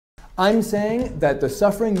I'm saying that the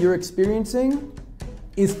suffering you're experiencing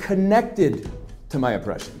is connected to my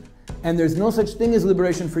oppression. And there's no such thing as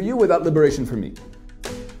liberation for you without liberation for me.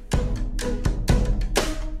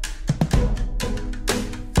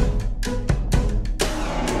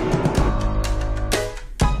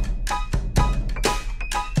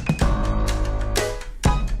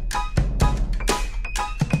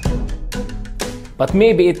 But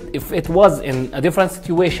maybe if it was in a different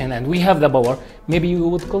situation and we have the power, maybe you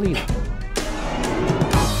would believe.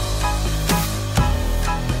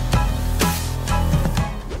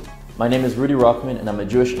 My name is Rudy Rockman and I'm a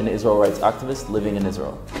Jewish and Israel rights activist living in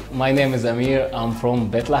Israel. My name is Amir, I'm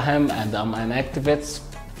from Bethlehem and I'm an activist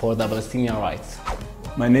for the Palestinian rights.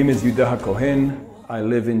 My name is Yudah Cohen. I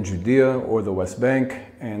live in Judea or the West Bank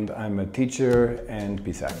and I'm a teacher and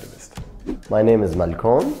peace activist. My name is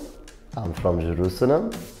Malcolm. I'm from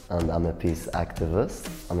Jerusalem and I'm a peace activist.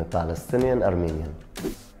 I'm a Palestinian Armenian.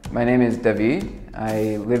 My name is David.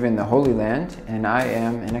 I live in the Holy Land and I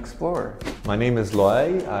am an explorer. My name is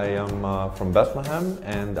Loay. I am from Bethlehem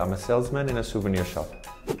and I'm a salesman in a souvenir shop.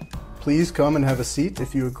 Please come and have a seat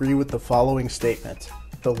if you agree with the following statement.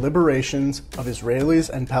 The liberations of Israelis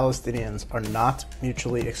and Palestinians are not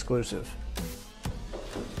mutually exclusive.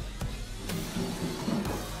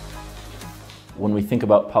 When we think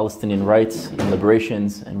about Palestinian rights and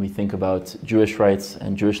liberations, and we think about Jewish rights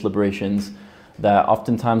and Jewish liberations, that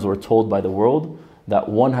oftentimes we're told by the world that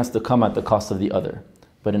one has to come at the cost of the other.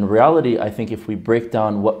 But in reality, I think if we break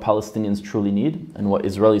down what Palestinians truly need and what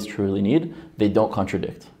Israelis truly need, they don't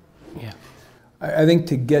contradict. Yeah. I think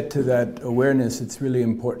to get to that awareness, it's really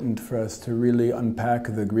important for us to really unpack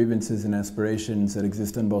the grievances and aspirations that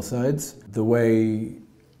exist on both sides. The way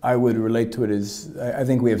I would relate to it is, I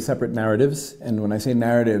think we have separate narratives, and when I say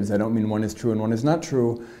narratives, I don't mean one is true and one is not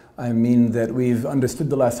true. I mean that we've understood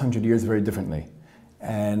the last 100 years very differently.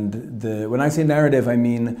 And when I say narrative, I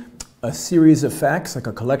mean a series of facts, like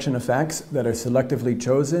a collection of facts that are selectively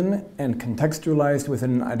chosen and contextualized within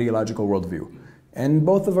an ideological worldview. And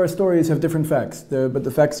both of our stories have different facts, but the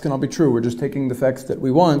facts can all be true. We're just taking the facts that we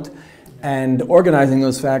want and organizing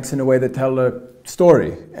those facts in a way that tell a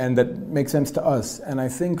story and that makes sense to us. And I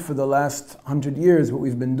think for the last 100 years, what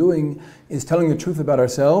we've been doing is telling the truth about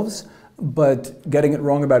ourselves, but getting it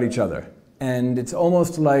wrong about each other. And it's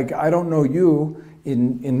almost like, I don't know you.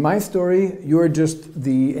 In my story, you're just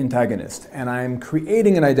the antagonist. And I'm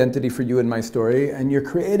creating an identity for you in my story, and you're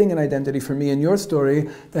creating an identity for me in your story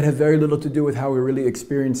that have very little to do with how we're really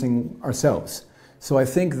experiencing ourselves. So I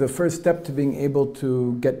think the first step to being able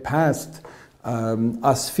to get past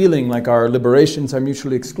us feeling like our liberations are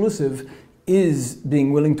mutually exclusive is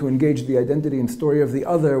being willing to engage the identity and story of the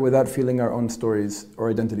other without feeling our own stories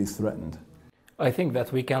or identities threatened. I think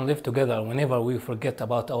that we can live together whenever we forget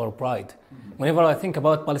about our pride. Whenever I think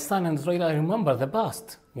about Palestine and Israel, I remember the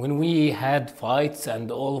past. When we had fights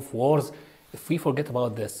and all of wars, if we forget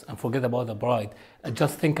about this and forget about the pride, I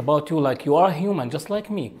just think about you like you are human, just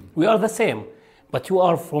like me. We are the same. But you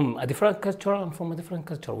are from a different culture and from a different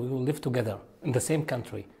culture. We will live together in the same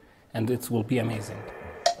country, and it will be amazing.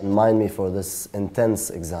 Remind me for this intense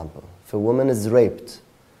example. If a woman is raped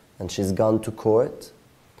and she's gone to court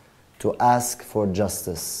to ask for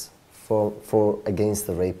justice against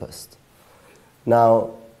the rapist.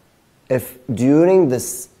 Now, if during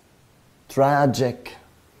this traumatic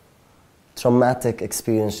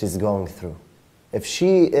experience she's going through, if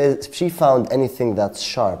she found anything that's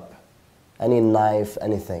sharp, any knife,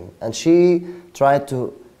 anything, and she tried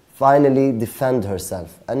to finally defend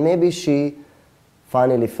herself, and maybe she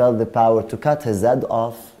finally felt the power to cut his head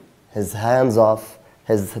off, his hands off,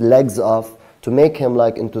 his legs off, to make him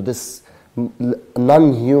like into this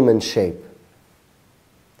non-human shape.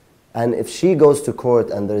 And if she goes to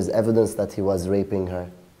court and there is evidence that he was raping her,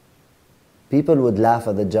 people would laugh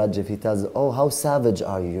at the judge if he tells, oh, how savage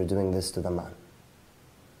are you, you're doing this to the man.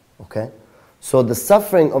 Okay? So the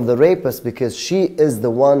suffering of the rapist, because she is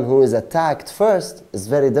the one who is attacked first, is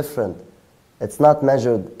very different. It's not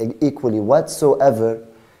measured equally whatsoever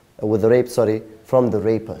with the rape, from the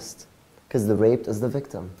rapist, because the raped is the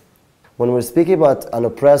victim. When we're speaking about an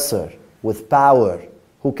oppressor with power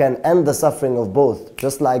who can end the suffering of both,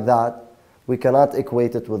 just like that, we cannot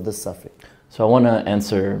equate it with this suffering. So I want to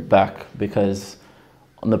answer back, because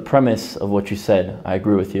on the premise of what you said, I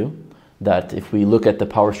agree with you, that if we look at the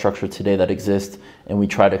power structure today that exists and we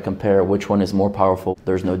try to compare which one is more powerful,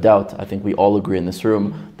 there's no doubt, I think we all agree in this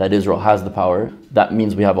room, that Israel has the power. That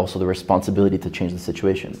means we have also the responsibility to change the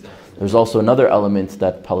situation. There's also another element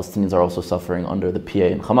that Palestinians are also suffering under the PA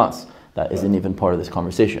and Hamas that isn't even part of this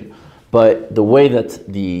conversation. But the way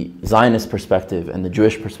that the Zionist perspective and the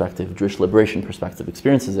Jewish perspective, Jewish liberation perspective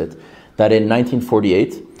experiences it, that in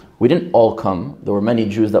 1948, we didn't all come. There were many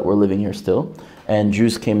Jews that were living here still. And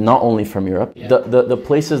Jews came not only from Europe. Yeah. The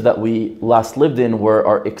places that we last lived in were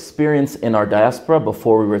our experience in our diaspora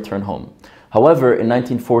before we returned home. However, in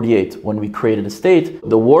 1948, when we created a state,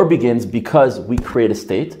 the war begins because we create a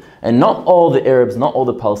state, and not all the Arabs, not all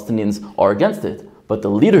the Palestinians are against it, but the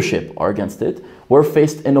leadership are against it. We're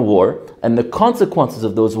faced in a war, and the consequences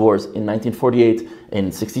of those wars in 1948,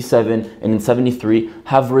 in 67, and in 73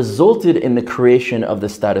 have resulted in the creation of the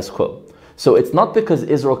status quo. So it's not because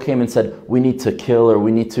Israel came and said, we need to kill or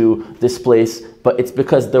we need to displace, but it's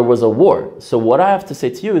because there was a war. So what I have to say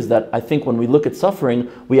to you is that I think when we look at suffering,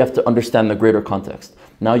 we have to understand the greater context.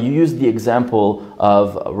 Now, you used the example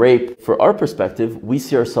of rape. For our perspective, we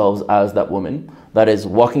see ourselves as that woman that is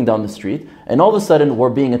walking down the street, and all of a sudden we're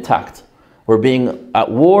being attacked. We're being at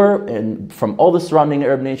war and from all the surrounding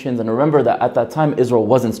Arab nations. And remember that at that time, Israel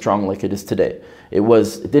wasn't strong like it is today.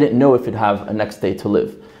 It didn't know if it'd have a next day to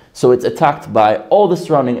live. So it's attacked by all the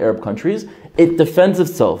surrounding Arab countries. It defends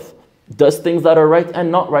itself, does things that are right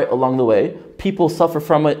and not right along the way. People suffer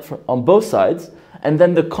from it on both sides. And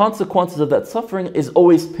then the consequences of that suffering is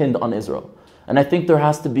always pinned on Israel. And I think there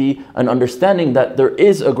has to be an understanding that there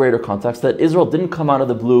is a greater context, that Israel didn't come out of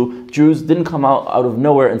the blue, Jews didn't come out of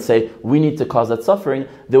nowhere and say, we need to cause that suffering.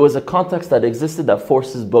 There was a context that existed that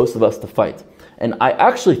forces both of us to fight. And I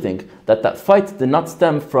actually think that that fight did not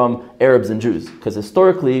stem from Arabs and Jews, because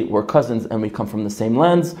historically we're cousins and we come from the same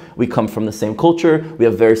lands, we come from the same culture, we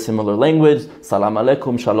have very similar language, salam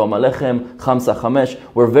alaikum, shalom aleichem, khamsa chamesh,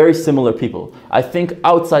 we're very similar people. I think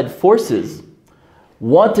outside forces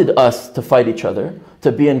wanted us to fight each other,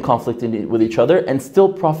 to be in conflict with each other, and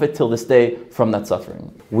still profit till this day from that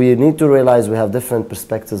suffering. We need to realize we have different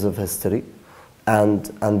perspectives of history, and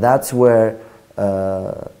that's where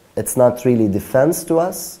it's not really defense to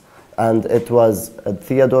us. And it was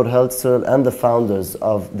Theodore Herzl and the founders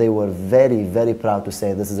they were very, very proud to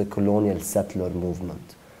say this is a colonial settler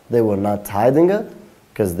movement. They were not hiding it,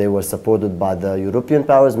 because they were supported by the European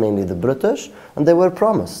powers, mainly the British, and they were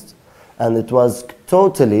promised. And it was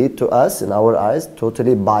totally, to us, in our eyes,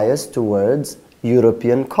 totally biased towards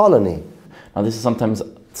European colony. Now, this is sometimes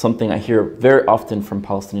something I hear very often from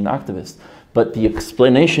Palestinian activists, but the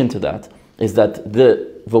explanation to that is that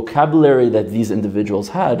the vocabulary that these individuals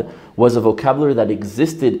had was a vocabulary that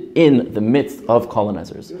existed in the midst of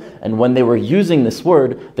colonizers. And when they were using this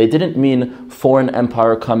word, they didn't mean foreign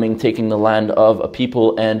empire coming, taking the land of a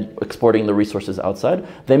people and exporting the resources outside.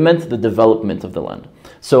 They meant the development of the land.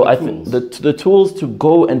 So I think the tools to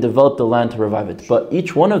go and develop the land to revive it. But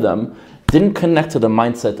each one of them didn't connect to the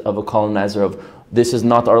mindset of a colonizer of, this is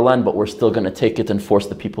not our land, but we're still going to take it and force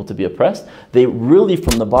the people to be oppressed. They really,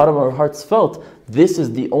 from the bottom of our hearts, felt this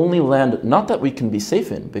is the only land, not that we can be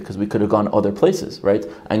safe in, because we could have gone other places, right?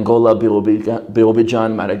 Angola,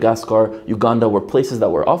 Birobijan, Madagascar, Uganda were places that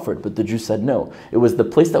were offered, but the Jews said no. It was the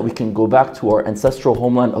place that we can go back to our ancestral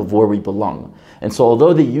homeland of where we belong. And so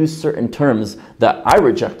although they use certain terms that I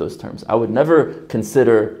reject those terms, I would never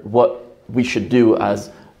consider what we should do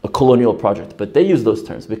as a colonial project, but they use those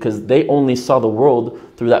terms because they only saw the world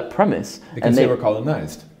through that premise. Because and they were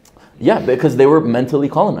colonized. Yeah, because they were mentally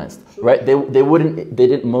colonized, right?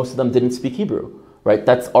 Most of them didn't speak Hebrew, right?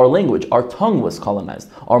 That's our language. Our tongue was colonized.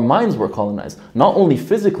 Our minds were colonized, not only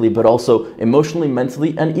physically, but also emotionally,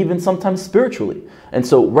 mentally, and even sometimes spiritually. And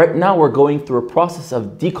so right now we're going through a process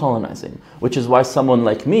of decolonizing, which is why someone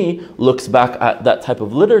like me looks back at that type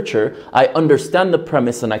of literature. I understand the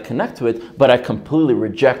premise and I connect to it, but I completely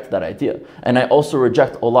reject that idea. And I also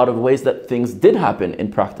reject a lot of ways that things did happen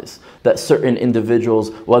in practice, that certain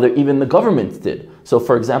individuals, whether even the government did. So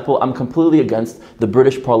for example, I'm completely against the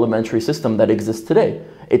British parliamentary system that exists today.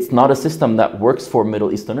 It's not a system that works for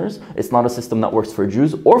Middle Easterners. It's not a system that works for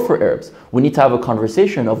Jews or for Arabs. We need to have a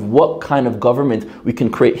conversation of what kind of government we can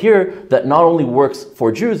create here that not only works for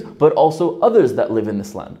Jews, but also others that live in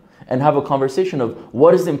this land. And have a conversation of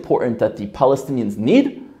what is important that the Palestinians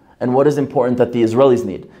need and what is important that the Israelis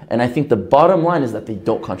need. And I think the bottom line is that they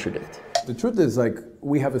don't contradict. The truth is, like,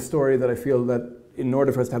 we have a story that I feel that in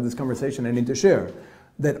order for us to have this conversation, I need to share.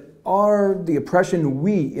 That the oppression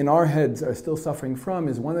we, in our heads, are still suffering from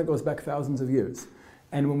is one that goes back thousands of years.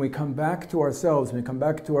 And when we come back to ourselves, when we come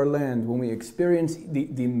back to our land, when we experience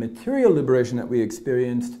the material liberation that we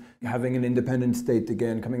experienced, having an independent state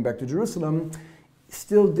again, coming back to Jerusalem,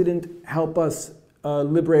 still didn't help us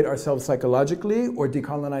liberate ourselves psychologically or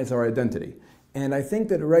decolonize our identity. And I think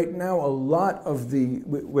that right now a lot of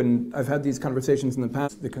when I've had these conversations in the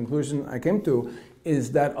past, the conclusion I came to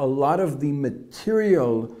is that a lot of the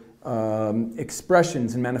material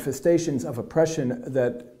expressions and manifestations of oppression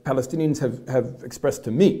that Palestinians have expressed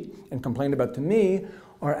to me and complained about to me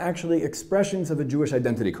are actually expressions of a Jewish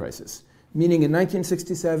identity crisis. Meaning in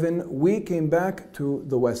 1967, we came back to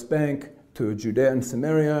the West Bank, to Judea and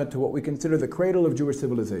Samaria, to what we consider the cradle of Jewish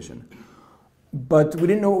civilization. But we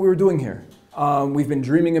didn't know what we were doing here. We've been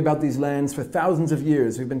dreaming about these lands for thousands of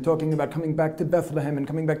years. We've been talking about coming back to Bethlehem and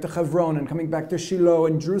coming back to Hebron and coming back to Shiloh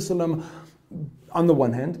and Jerusalem on the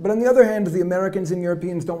one hand. But on the other hand, the Americans and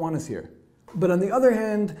Europeans don't want us here. But on the other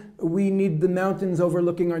hand, we need the mountains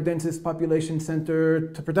overlooking our densest population center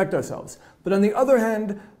to protect ourselves. But on the other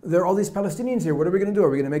hand, there are all these Palestinians here. What are we going to do? Are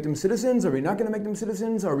we going to make them citizens? Are we not going to make them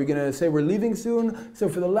citizens? Are we going to say we're leaving soon? So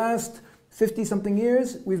for the last 50-something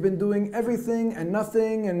years, we've been doing everything and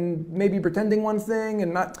nothing and maybe pretending one thing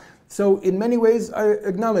and not. So in many ways, I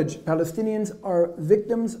acknowledge Palestinians are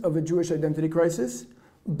victims of a Jewish identity crisis,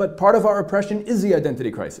 but part of our oppression is the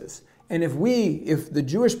identity crisis. And if the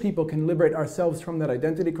Jewish people can liberate ourselves from that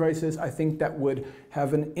identity crisis, I think that would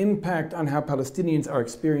have an impact on how Palestinians are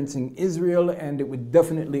experiencing Israel, and it would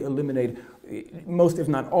definitely eliminate most, if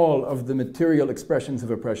not all, of the material expressions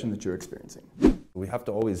of oppression that you're experiencing. We have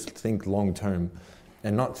to always think long term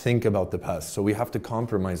and not think about the past. So we have to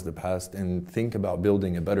compromise the past and think about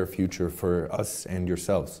building a better future for us and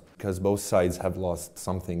yourselves, because both sides have lost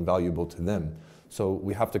something valuable to them. So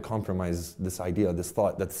we have to compromise this idea, this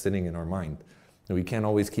thought that's sitting in our mind. And we can't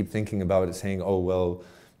always keep thinking about it saying, oh, well,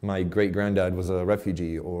 my great-granddad was a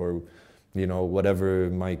refugee, or, you know, whatever,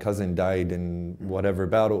 my cousin died in whatever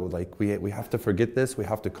battle. Like, we have to forget this, we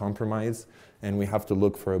have to compromise, and we have to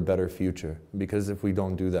look for a better future. Because if we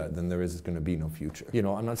don't do that, then there is going to be no future. You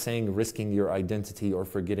know, I'm not saying risking your identity or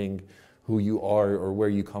forgetting who you are or where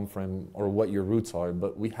you come from or what your roots are,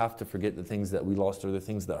 but we have to forget the things that we lost or the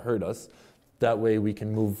things that hurt us. That way we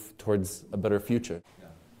can move towards a better future.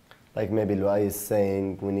 Like maybe Luai is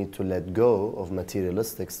saying we need to let go of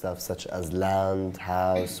materialistic stuff such as land,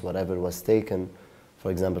 house, whatever was taken,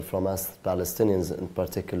 for example, from us Palestinians in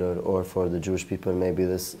particular, or for the Jewish people, maybe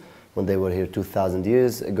this, when they were here 2,000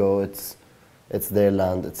 years ago, it's their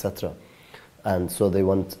land, etc. And so they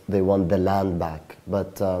want the land back.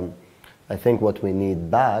 But I think what we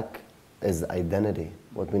need back is identity.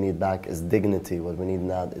 What we need back is dignity. What we need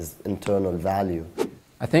now is internal value.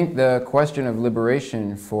 I think the question of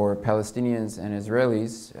liberation for Palestinians and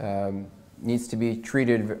Israelis needs to be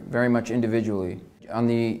treated very much individually. On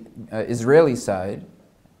the Israeli side,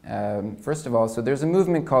 first of all, so there's a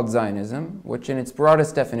movement called Zionism, which in its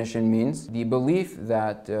broadest definition means the belief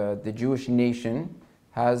that the Jewish nation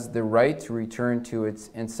has the right to return to its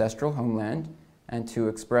ancestral homeland and to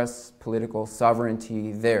express political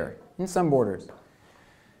sovereignty there, in some borders.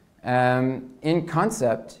 In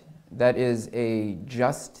concept, that is a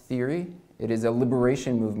just theory. It is a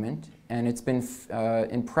liberation movement, and it's been,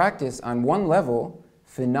 in practice, on one level,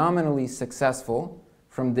 phenomenally successful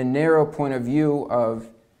from the narrow point of view of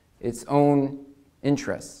its own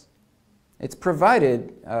interests. It's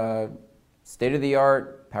provided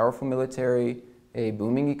state-of-the-art, powerful military, a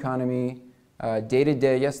booming economy,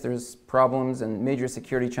 day-to-day, yes, there's problems and major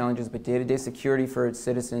security challenges, but day-to-day security for its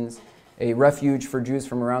citizens, a refuge for Jews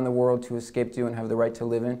from around the world to escape to and have the right to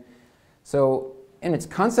live in. So in its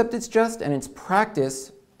concept it's just, and its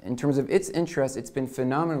practice, in terms of its interest, it's been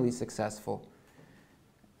phenomenally successful.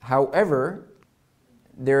 However,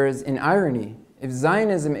 there is an irony. If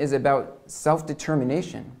Zionism is about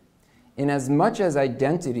self-determination, in as much as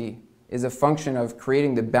identity is a function of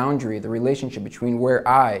creating the boundary, the relationship between where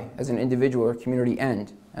I, as an individual or community,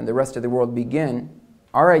 end and the rest of the world begin,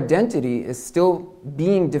 our identity is still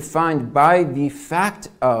being defined by the fact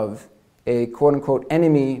of a quote-unquote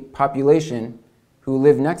enemy population who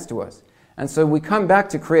live next to us. And so we come back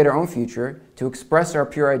to create our own future, to express our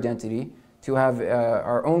pure identity, to have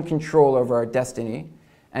our own control over our destiny,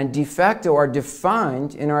 and de facto are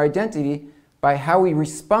defined in our identity by how we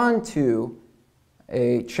respond to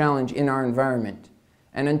a challenge in our environment.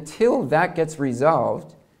 And until that gets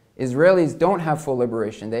resolved, Israelis don't have full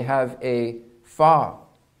liberation. They have a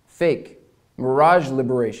fake, mirage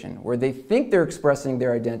liberation, where they think they're expressing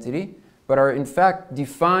their identity, but are in fact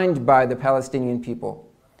defined by the Palestinian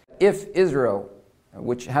people. If Israel,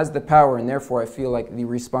 which has the power and therefore I feel like the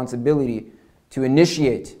responsibility to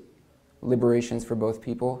initiate liberations for both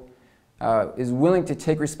people, is willing to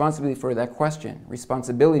take responsibility for that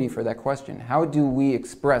question, how do we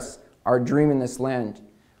express our dream in this land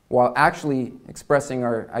while actually expressing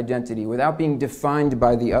our identity without being defined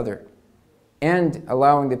by the other, and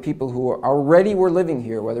allowing the people who already were living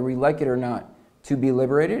here, whether we like it or not, to be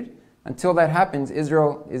liberated? Until that happens,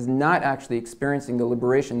 Israel is not actually experiencing the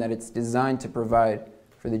liberation that it's designed to provide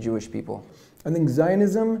for the Jewish people? I think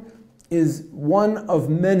Zionism is one of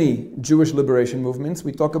many Jewish liberation movements.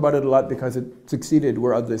 We talk about it a lot because it succeeded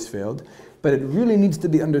where others failed, but it really needs to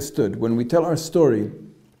be understood. When we tell our story,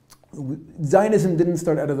 Zionism didn't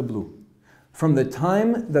start out of the blue. From the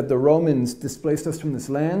time that the Romans displaced us from this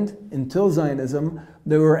land until Zionism,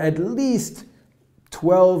 there were at least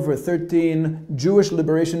 12 or 13 Jewish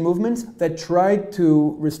liberation movements that tried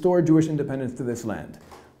to restore Jewish independence to this land.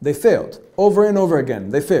 They failed. Over and over again,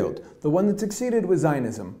 they failed. The one that succeeded was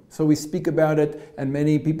Zionism. So we speak about it, and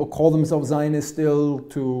many people call themselves Zionists still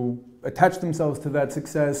to attach themselves to that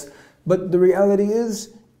success. But the reality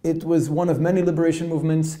is, it was one of many liberation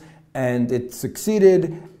movements, and it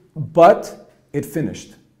succeeded, but it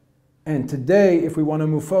finished. And today, if we want to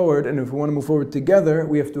move forward, and if we want to move forward together,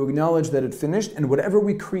 we have to acknowledge that it finished, and whatever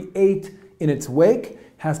we create in its wake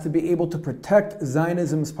has to be able to protect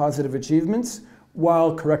Zionism's positive achievements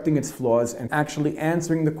while correcting its flaws and actually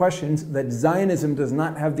answering the questions that Zionism does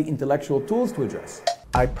not have the intellectual tools to address.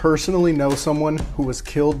 I personally know someone who was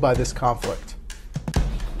killed by this conflict.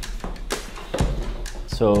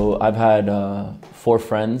 So I've had 4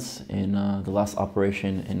 friends in the last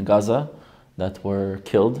operation in Gaza that were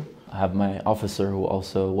killed. I have my officer who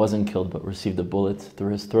also wasn't killed but received a bullet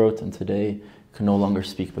through his throat and today can no longer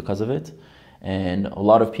speak because of it. And a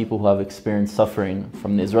lot of people who have experienced suffering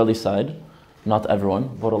from the Israeli side, not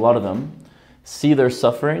everyone, but a lot of them, see their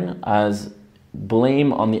suffering as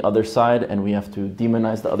blame on the other side, and we have to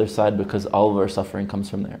demonize the other side because all of our suffering comes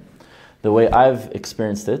from there. The way I've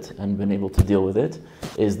experienced it and been able to deal with it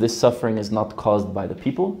is this suffering is not caused by the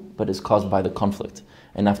people, but is caused by the conflict.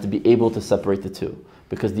 And I have to be able to separate the two.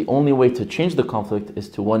 Because the only way to change the conflict is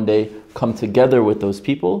to one day come together with those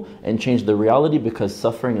people and change the reality, because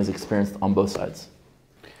suffering is experienced on both sides.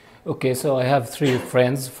 Okay, so I have 3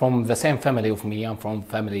 friends from the same family of me. I'm from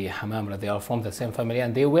family Hamamra. They are from the same family,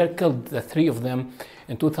 and they were killed, the 3 of them,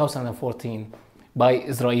 in 2014 by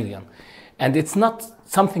Israelis. And it's not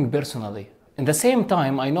something personally. In the same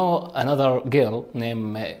time, I know another girl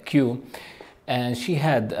named Q, and she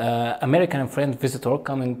had an American friend visitor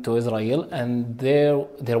coming to Israel, and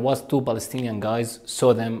there was 2 Palestinian guys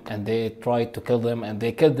saw them, and they tried to kill them, and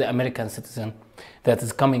they killed the American citizen that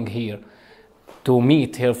is coming here to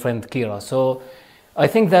meet her friend Kira. So I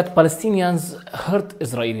think that Palestinians hurt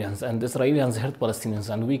Israelis and Israelis hurt Palestinians,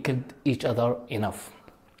 and we killed each other enough.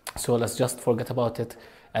 So let's just forget about it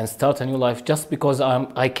and start a new life, just because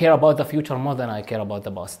I care about the future more than I care about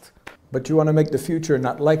the past. But you want to make the future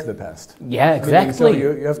not like the past. Yeah, exactly. So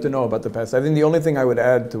you have to know about the past. I think the only thing I would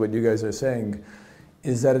add to what you guys are saying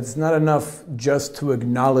is that it's not enough just to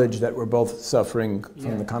acknowledge that we're both suffering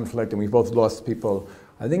from the conflict and we both lost people.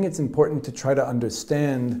 I think it's important to try to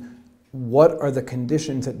understand what are the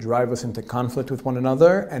conditions that drive us into conflict with one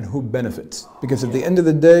another and who benefits. Because at the end of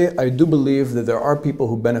the day, I do believe that there are people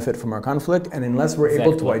who benefit from our conflict, and unless we're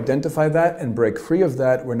able to identify that and break free of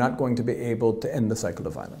that, we're not going to be able to end the cycle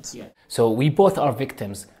of violence. Yeah. So we both are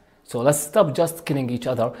victims. So let's stop just killing each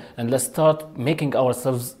other, and let's start making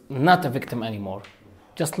ourselves not a victim anymore.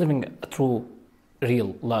 Just living a true,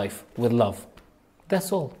 real life with love.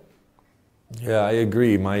 That's all. Yeah, I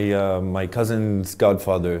agree. My cousin's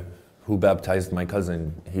godfather, who baptized my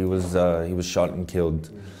cousin, he was shot and killed.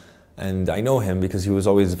 And I know him because he was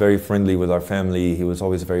always very friendly with our family. He was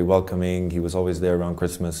always very welcoming. He was always there around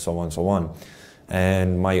Christmas, so on, so on.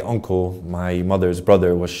 And my uncle, my mother's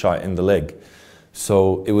brother, was shot in the leg.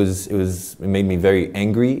 So it made me very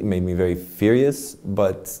angry. It made me very furious.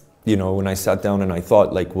 But you know, when I sat down and I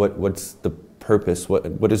thought, like, what's the purpose?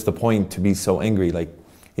 What is the point to be so angry? Like,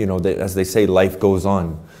 you know, as they say, life goes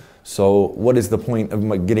on. So what is the point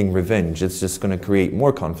of getting revenge? It's just going to create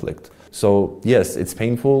more conflict. So yes, it's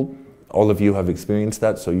painful. All of you have experienced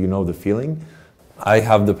that, so you know the feeling. I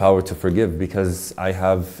have the power to forgive because I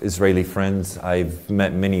have Israeli friends. I've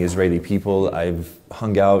met many Israeli people. I've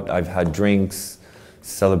hung out. I've had drinks,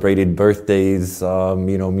 celebrated birthdays,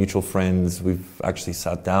 you know, mutual friends. We've actually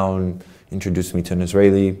sat down, introduced me to an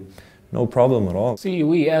Israeli. No problem at all. See,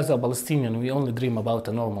 we as a Palestinian, we only dream about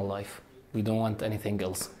a normal life. We don't want anything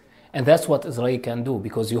else. And that's what Israel can do,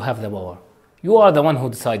 because you have the power. You are the one who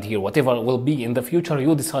decide here. Whatever will be in the future,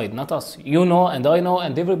 you decide, not us. You know, and I know,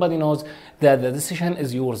 and everybody knows that the decision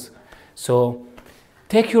is yours. So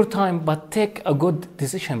take your time, but take a good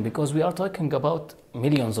decision, because we are talking about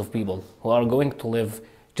millions of people who are going to live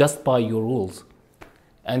just by your rules.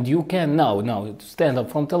 And you can now stand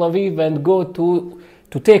up from Tel Aviv and go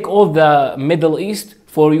to take all the Middle East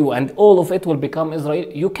for you, and all of it will become Israel.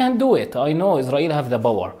 You can do it. I know Israel have the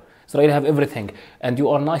power. Israel have everything, and you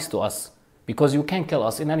are nice to us because you can kill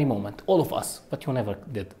us in any moment, all of us, but you never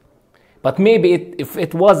did. But maybe if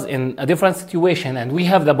it was in a different situation and we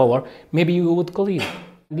have the power, maybe we would collide.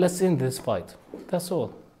 Let's end this fight. That's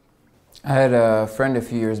all. I had a friend a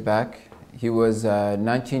few years back. He was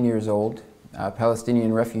 19 years old, a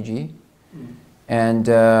Palestinian refugee, and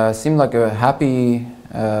seemed like a happy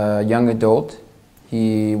young adult.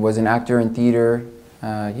 He was an actor in theater.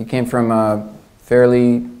 He came from a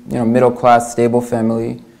fairly middle-class, stable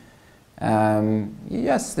family.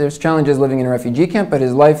 Yes, there's challenges living in a refugee camp, but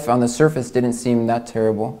his life on the surface didn't seem that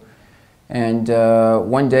terrible. And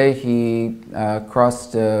one day he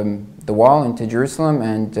crossed the wall into Jerusalem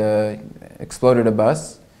and exploded a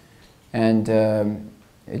bus, and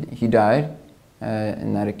he died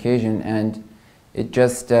in that occasion. And it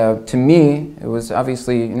just, to me, it was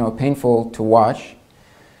obviously painful to watch.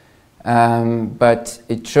 But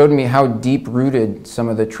it showed me how deep-rooted some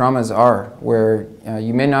of the traumas are, where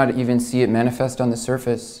you may not even see it manifest on the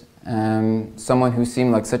surface. Someone who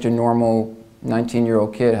seemed like such a normal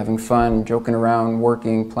 19-year-old kid, having fun, joking around,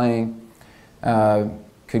 working, playing,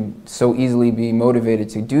 could so easily be motivated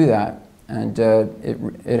to do that. And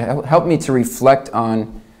it helped me to reflect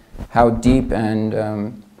on how deep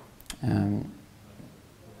and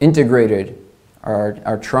integrated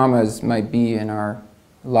our traumas might be in our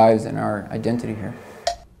lives and our identity here.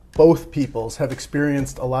 Both peoples have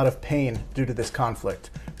experienced a lot of pain due to this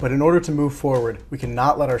conflict, but in order to move forward, we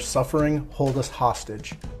cannot let our suffering hold us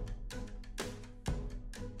hostage.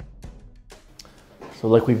 So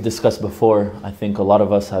like we've discussed before, I think a lot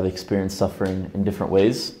of us have experienced suffering in different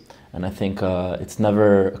ways, and I think it's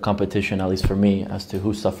never a competition, at least for me, as to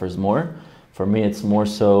who suffers more. For me, it's more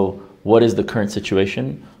so, what is the current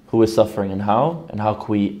situation, who is suffering and how can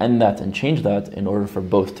we end that and change that in order for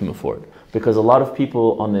both to move forward. Because a lot of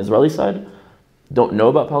people on the Israeli side don't know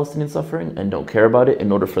about Palestinian suffering and don't care about it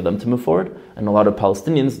in order for them to move forward. And a lot of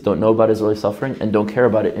Palestinians don't know about Israeli suffering and don't care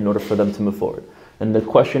about it in order for them to move forward. And the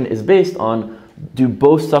question is based on, do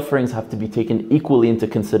both sufferings have to be taken equally into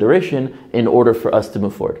consideration in order for us to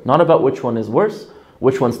move forward? Not about which one is worse,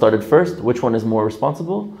 which one started first, which one is more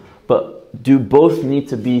responsible, but do both need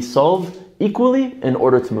to be solved equally in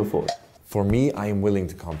order to move forward? For me, I am willing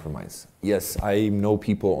to compromise. Yes, I know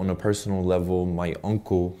people on a personal level. My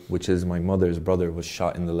uncle, which is my mother's brother, was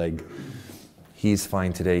shot in the leg. He's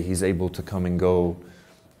fine today. He's able to come and go.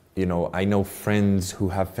 I know friends who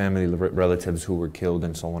have family relatives who were killed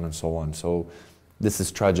and so on and so on. So this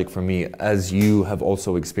is tragic for me, as you have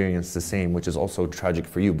also experienced the same, which is also tragic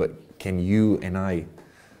for you. But can you and I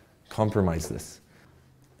compromise this?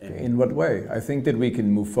 In what way? I think that we can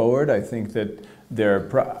move forward. I think that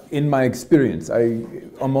in my experience,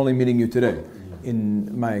 I'm only meeting you today.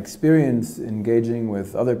 In my experience, engaging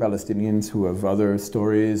with other Palestinians who have other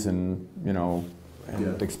stories and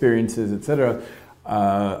experiences, etc.,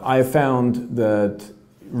 I found that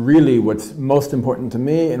really what's most important to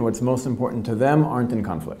me and what's most important to them aren't in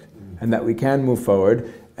conflict, and that we can move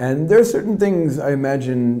forward. And there are certain things I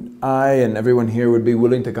imagine I and everyone here would be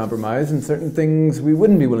willing to compromise, and certain things we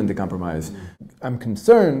wouldn't be willing to compromise. I'm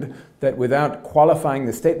concerned that without qualifying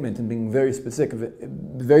the statement and being very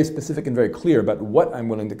specific and very clear about what I'm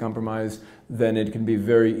willing to compromise, then it can be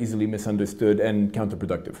very easily misunderstood and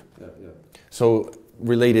counterproductive. So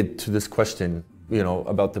related to this question,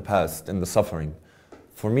 about the past and the suffering,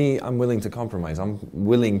 for me, I'm willing to compromise. I'm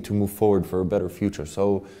willing to move forward for a better future.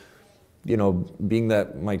 So, being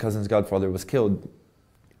that my cousin's godfather was killed,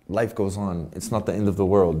 life goes on. It's not the end of the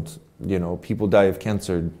world. People die of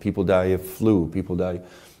cancer, people die of flu, people die,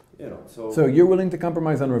 So you're willing to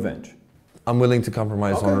compromise on revenge? I'm willing to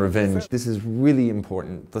compromise on revenge. This is really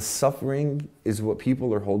important. The suffering is what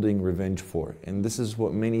people are holding revenge for. And this is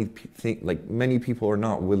what many people are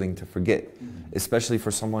not willing to forget, especially for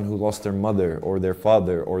someone who lost their mother or their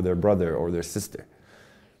father or their brother or their sister.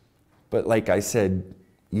 But like I said,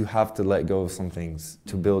 you have to let go of some things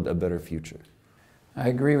to build a better future. I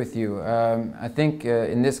agree with you. I think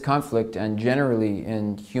in this conflict and generally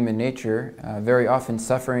in human nature, very often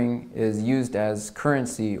suffering is used as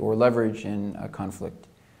currency or leverage in a conflict.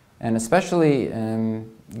 And especially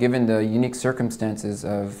given the unique circumstances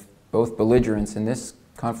of both belligerents in this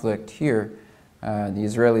conflict here, the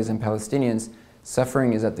Israelis and Palestinians,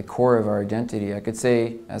 suffering is at the core of our identity. I could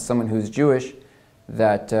say, as someone who's Jewish,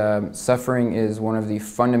 that suffering is one of the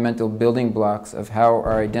fundamental building blocks of how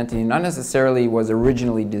our identity not necessarily was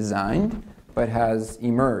originally designed, but has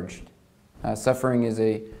emerged. Suffering is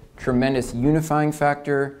a tremendous unifying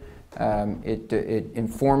factor. It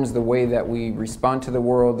informs the way that we respond to the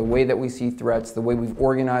world, the way that we see threats, the way we've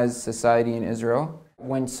organized society in Israel.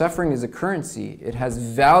 When suffering is a currency, it has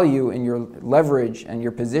value in your leverage and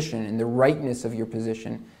your position, in the rightness of your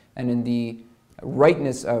position, and in the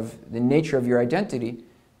rightness of the nature of your identity,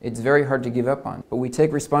 it's very hard to give up on. But we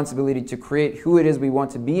take responsibility to create who it is we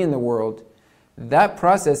want to be in the world. That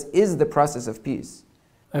process is the process of peace.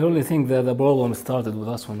 I really think that the problem started with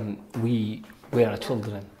us when we were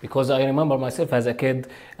children. Because I remember myself as a kid,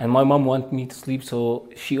 and my mom wanted me to sleep, so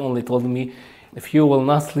she only told me, if you will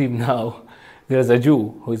not sleep now, there's a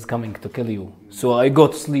Jew who is coming to kill you. So I go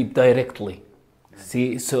to sleep directly.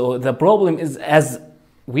 See, so the problem is, as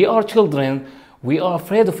we are children, we are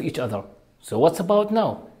afraid of each other. So what's about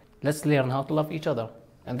now? Let's learn how to love each other,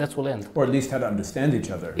 and that will end. Or at least how to understand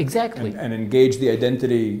each other. Exactly. And engage the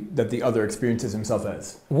identity that the other experiences himself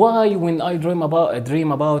as. Why, when I dream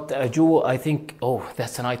about a Jew, I think, oh,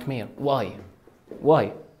 that's a nightmare. Why?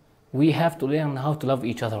 Why? We have to learn how to love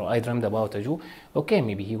each other. I dreamed about a Jew. Okay,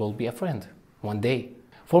 maybe he will be a friend one day.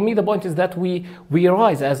 For me, the point is that we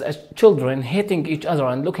rise as children, hating each other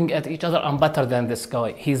and looking at each other. I'm better than this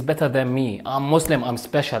guy. He's better than me. I'm Muslim. I'm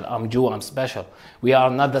special. I'm Jew. I'm special. We are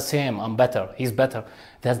not the same. I'm better. He's better.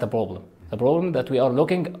 That's the problem. The problem that we are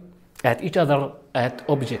looking at each other at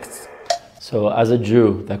objects. So as a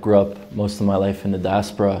Jew that grew up most of my life in the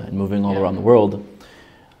diaspora and moving all around the world,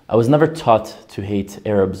 I was never taught to hate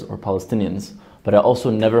Arabs or Palestinians, but I also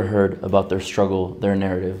never heard about their struggle, their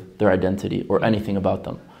narrative, their identity, or anything about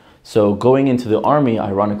them. So going into the army,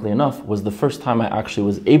 ironically enough, was the first time I actually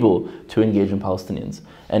was able to engage in Palestinians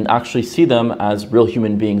and actually see them as real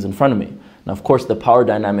human beings in front of me. Now, of course, the power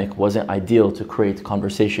dynamic wasn't ideal to create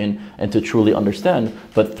conversation and to truly understand,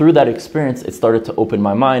 but through that experience, it started to open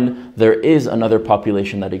my mind. There is another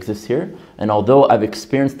population that exists here, and although I've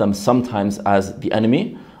experienced them sometimes as the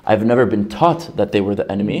enemy, I've never been taught that they were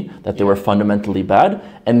the enemy, that they were fundamentally bad.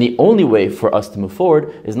 And the only way for us to move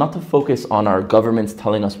forward is not to focus on our governments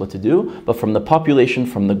telling us what to do, but from the population,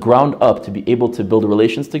 from the ground up, to be able to build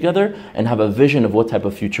relations together and have a vision of what type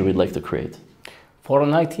of future we'd like to create. For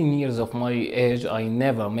 19 years of my age, I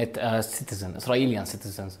never met a citizen, Israeli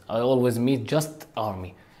citizens. I always meet just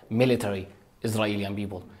army, military, Israeli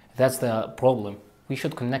people. That's the problem. We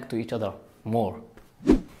should connect to each other more.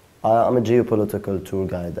 I'm a geopolitical tour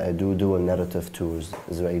guide. I do dual narrative tours,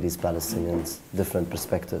 Israelis, Palestinians, different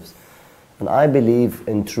perspectives. And I believe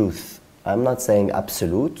in truth. I'm not saying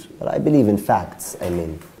absolute, but I believe in facts. I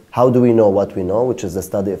mean, how do we know what we know, which is the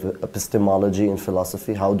study of epistemology in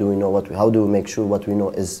philosophy? How do we know how do we make sure what we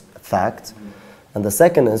know is fact? And the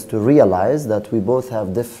second is to realize that we both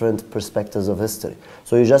have different perspectives of history.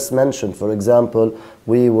 So you just mentioned, for example,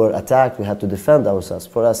 we were attacked, we had to defend ourselves.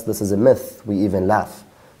 For us, this is a myth. We even laugh.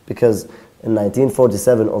 Because in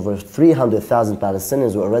 1947, over 300,000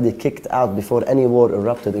 Palestinians were already kicked out before any war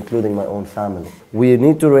erupted, including my own family. We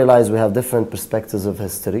need to realize we have different perspectives of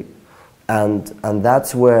history, and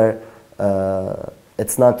that's where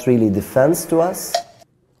it's not really defense to us.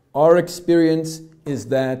 Our experience is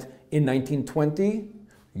that in 1920,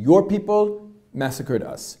 your people massacred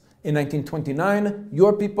us. In 1929,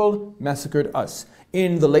 your people massacred us.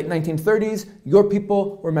 In the late 1930s, your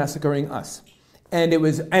people were massacring us. And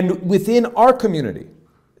within our community,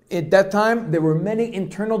 at that time, there were many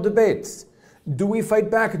internal debates. Do we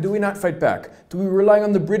fight back? Do we not fight back? Do we rely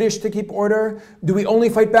on the British to keep order? Do we only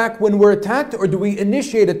fight back when we're attacked, or do we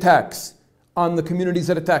initiate attacks on the communities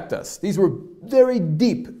that attacked us? These were very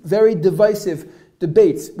deep, very divisive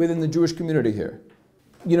debates within the Jewish community here.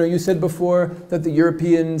 You know, you said before that the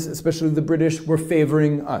Europeans, especially the British, were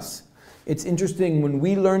favoring us. It's interesting, when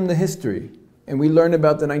we learn the history, and we learn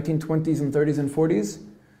about the 1920s and 30s and 40s,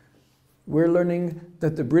 we're learning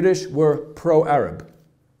that the British were pro-Arab.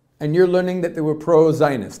 And you're learning that they were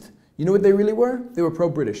pro-Zionist. You know what they really were? They were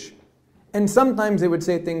pro-British. And sometimes they would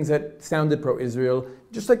say things that sounded pro-Israel,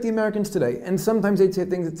 just like the Americans today. And sometimes they'd say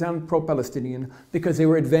things that sound pro-Palestinian, because they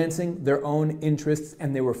were advancing their own interests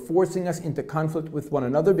and they were forcing us into conflict with one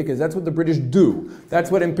another, because that's what the British do.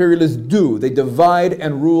 That's what imperialists do. They divide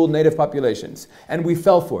and rule native populations. And we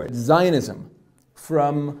fell for it. Zionism,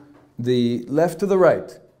 from the left to the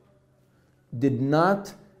right, did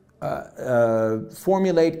not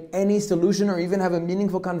formulate any solution or even have a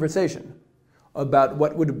meaningful conversation about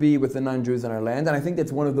what would it be with the non-Jews in our land. And I think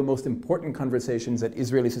that's one of the most important conversations that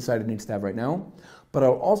Israeli society needs to have right now. But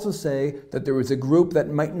I'll also say that there was a group that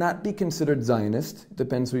might not be considered Zionist,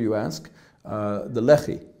 depends who you ask, the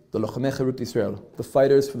Lehi, the Lochamei Cherut Israel, the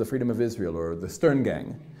Fighters for the Freedom of Israel, or the Stern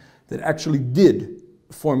Gang, that actually did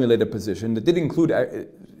formulate a position that did include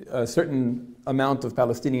a certain amount of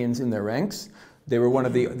Palestinians in their ranks, They were one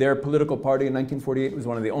of their political party in 1948 was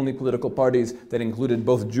one of the only political parties that included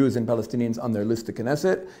both Jews and Palestinians on their list to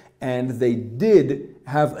Knesset. And they did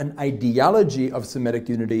have an ideology of Semitic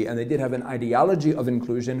unity, and they did have an ideology of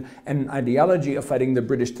inclusion, and an ideology of fighting the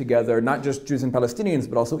British together, not just Jews and Palestinians,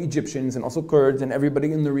 but also Egyptians and also Kurds and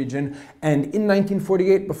everybody in the region. And in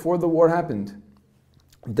 1948, before the war happened,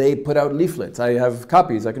 they put out leaflets. I have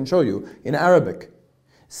copies I can show you in Arabic,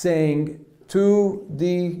 saying to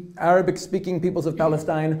the Arabic-speaking peoples of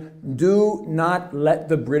Palestine, do not let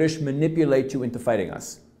the British manipulate you into fighting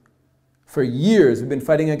us. For years, we've been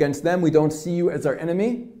fighting against them. We don't see you as our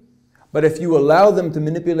enemy. But if you allow them to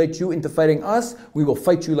manipulate you into fighting us, we will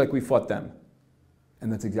fight you like we fought them.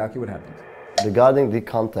 And that's exactly what happened. Regarding the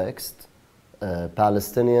context,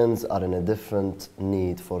 Palestinians are in a different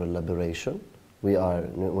need for a liberation. We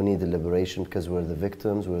need a liberation because we're the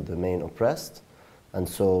victims, we're the main oppressed. And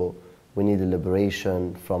so we need a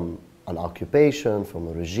liberation from an occupation, from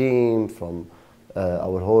a regime, from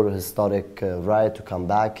our whole historic right to come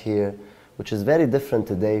back here, which is very different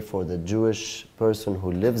today for the Jewish person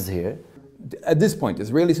who lives here. At this point,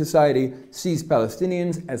 Israeli society sees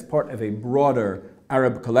Palestinians as part of a broader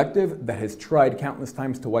Arab collective that has tried countless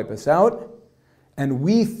times to wipe us out. And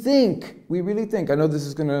we really think, I know this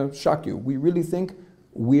is going to shock you, we really think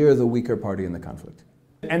we're the weaker party in the conflict.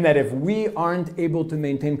 And that if we aren't able to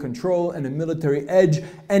maintain control and a military edge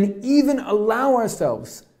and even allow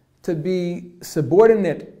ourselves to be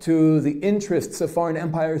subordinate to the interests of foreign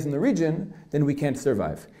empires in the region, then we can't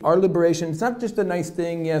survive. Our liberation is not just a nice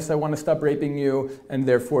thing, yes, I want to stop raping you, and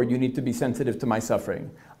therefore you need to be sensitive to my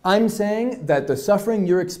suffering. I'm saying that the suffering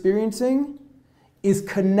you're experiencing is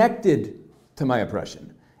connected to my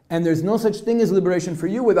oppression. And there's no such thing as liberation for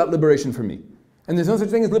you without liberation for me. And there's no such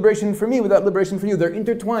thing as liberation for me without liberation for you. They're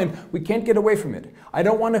intertwined. We can't get away from it. I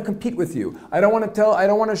don't want to compete with you. I don't want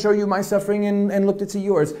to show you my suffering and look to see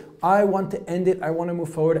yours. I want to end it. I want to move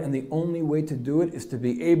forward. And the only way to do it is to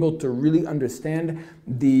be able to really understand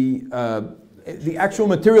the actual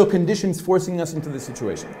material conditions forcing us into this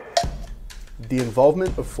situation. The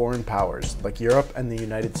involvement of foreign powers, like Europe and the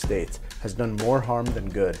United States, has done more harm than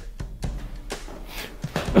good.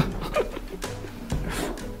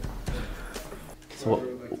 So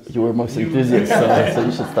you were most enthusiastic, so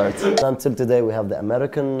you should start. Until today, we have the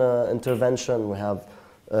American intervention.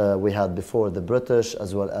 We had before the British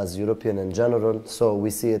as well as European in general. So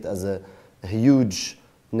we see it as a huge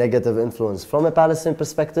negative influence. From a Palestinian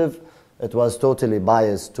perspective, it was totally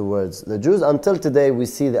biased towards the Jews. Until today, we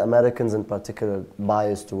see the Americans in particular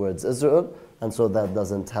biased towards Israel. And so that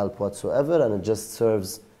doesn't help whatsoever. And it just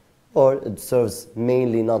serves, or it serves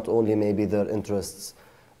mainly, not only maybe their interests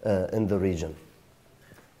in the region.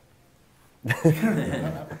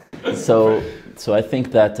 So I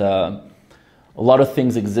think that a lot of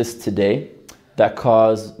things exist today that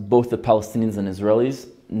cause both the Palestinians and Israelis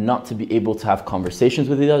not to be able to have conversations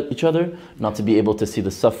with each other, not to be able to see the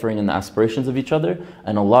suffering and the aspirations of each other,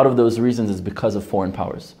 and a lot of those reasons is because of foreign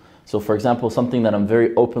powers. So for example, something that I'm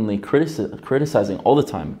very openly criticizing all the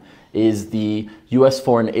time is the US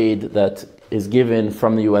foreign aid that is given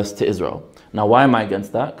from the US to Israel. Now, why am I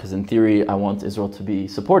against that? Because in theory, I want Israel to be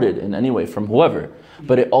supported in any way from whoever,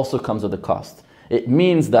 but it also comes with a cost. It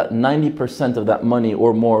means that 90% of that money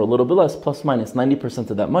or more, a little bit less, plus minus 90%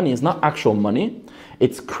 of that money is not actual money.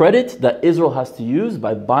 It's credit that Israel has to use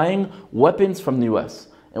by buying weapons from the US.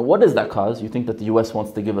 And what does that cause? You think that the US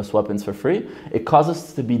wants to give us weapons for free? It causes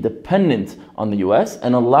us to be dependent on the US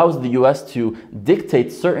and allows the US to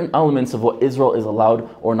dictate certain elements of what Israel is allowed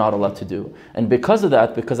or not allowed to do. And because of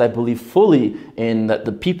that, because I believe fully in that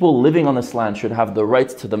the people living on this land should have the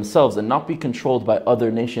rights to themselves and not be controlled by other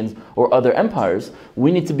nations or other empires,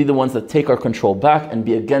 we need to be the ones that take our control back and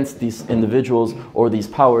be against these individuals or these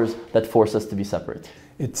powers that force us to be separate.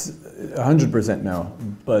 It's 100% now,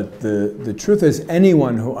 but the truth is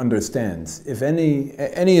anyone who understands, if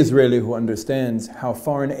any Israeli who understands how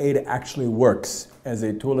foreign aid actually works as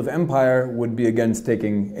a tool of empire would be against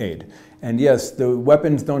taking aid. And yes, the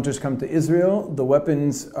weapons don't just come to Israel, the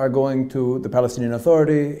weapons are going to the Palestinian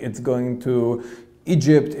Authority, it's going to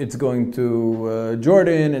Egypt, it's going to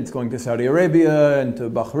Jordan, it's going to Saudi Arabia, and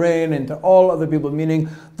to Bahrain, and to all other people, meaning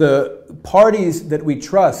the parties that we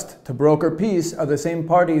trust to broker peace are the same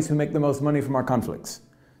parties who make the most money from our conflicts.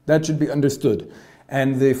 That should be understood.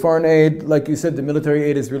 And the foreign aid, like you said, the military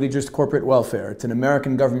aid is really just corporate welfare. It's an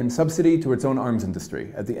American government subsidy to its own arms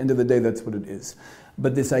industry. At the end of the day, that's what it is.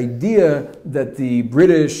 But this idea that the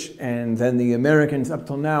British and then the Americans up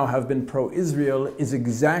till now have been pro-Israel is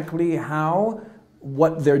exactly how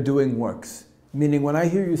what they're doing works. Meaning when I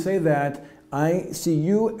hear you say that, I see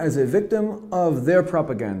you as a victim of their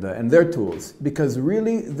propaganda and their tools, because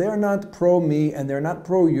really they're not pro-me and they're not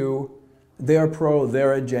pro-you. They are pro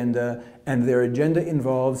their agenda, and their agenda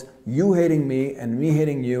involves you hating me and me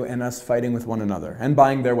hating you and us fighting with one another and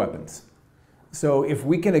buying their weapons. So if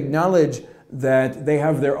we can acknowledge that they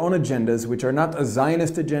have their own agendas, which are not a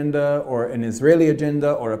Zionist agenda or an Israeli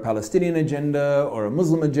agenda or a Palestinian agenda or a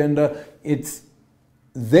Muslim agenda, it's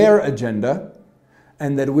their agenda,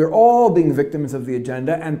 and that we're all being victims of the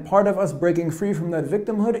agenda, and part of us breaking free from that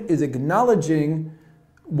victimhood is acknowledging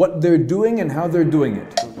what they're doing and how they're doing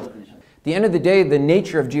it. At the end of the day, the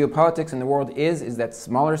nature of geopolitics in the world is that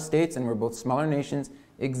smaller states, and we're both smaller nations,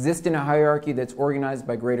 exist in a hierarchy that's organized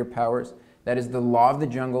by greater powers. That is the law of the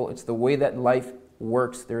jungle. It's the way that life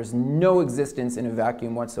works. There is no existence in a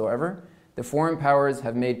vacuum whatsoever. The foreign powers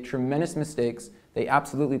have made tremendous mistakes. They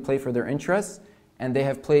absolutely play for their interests, and they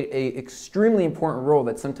have played an extremely important role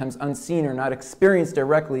that's sometimes unseen or not experienced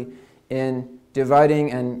directly in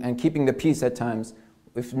dividing and keeping the peace at times,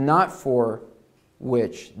 if not for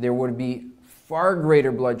which there would be far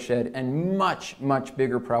greater bloodshed and much, much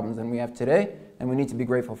bigger problems than we have today, and we need to be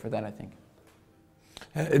grateful for that, I think.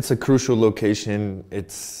 It's a crucial location.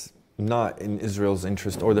 It's not in Israel's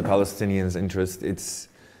interest or the Palestinians' interest. It's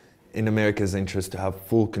in America's interest to have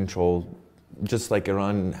full control, just like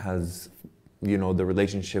Iran has, you know, the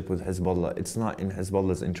relationship with Hezbollah. It's not in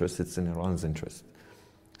Hezbollah's interest, it's in Iran's interest.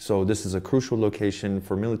 So this is a crucial location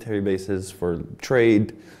for military bases, for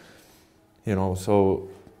trade, you know, so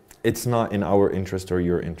it's not in our interest or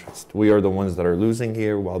your interest. We are the ones that are losing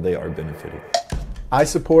here while they are benefiting. I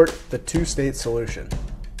support the two-state solution.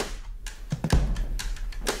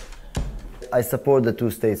 I support the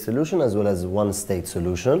two-state solution as well as one-state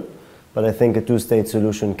solution, but I think a two-state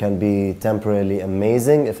solution can be temporarily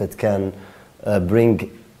amazing if it can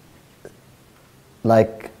bring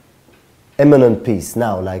like imminent peace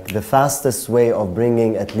now, like the fastest way of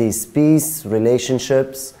bringing at least peace,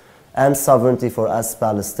 relationships, and sovereignty for us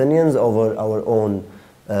Palestinians over our own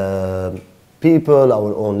people,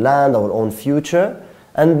 our own land, our own future.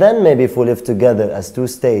 And then maybe if we live together as two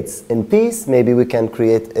states in peace, maybe we can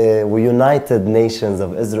create united nations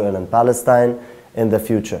of Israel and Palestine in the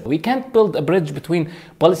future. We can't build a bridge between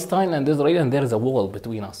Palestine and Israel and there is a wall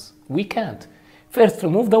between us. We can't. First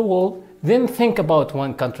remove the wall, then think about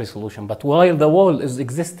one country solution. But while the wall is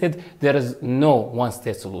existed, there is no one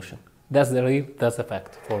state solution. That's a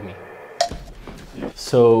fact for me.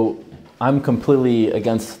 So I'm completely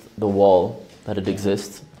against the wall that it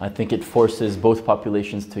exists. I think it forces both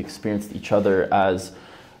populations to experience each other as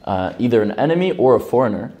either an enemy or a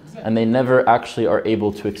foreigner, and they never actually are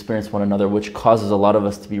able to experience one another, which causes a lot of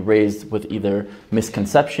us to be raised with either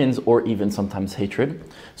misconceptions or even sometimes hatred.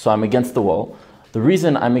 So I'm against the wall. The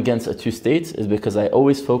reason I'm against a two states is because I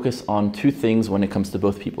always focus on two things when it comes to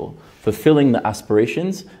both people: fulfilling the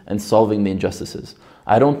aspirations and solving the injustices.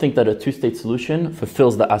 I don't think that a two-state solution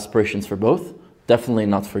fulfills the aspirations for both. Definitely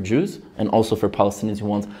not for Jews, and also for Palestinians who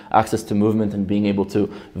want access to movement and being able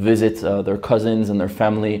to visit their cousins and their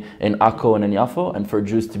family in Akko and in Yafo, and for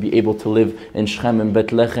Jews to be able to live in Shechem and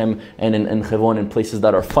Bethlehem and in Hebron, in places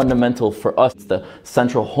that are fundamental for us, the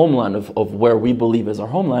central homeland of where we believe is our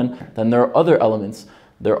homeland. Then there are other elements.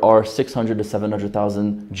 There are 600 to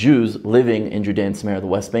 700,000 Jews living in Judea and Samaria, the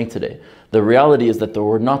West Bank today. The reality is that they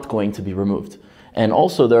were not going to be removed. And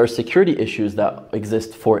also there are security issues that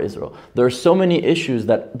exist for Israel. There are so many issues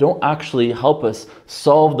that don't actually help us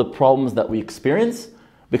solve the problems that we experience,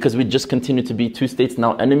 because we just continue to be two states,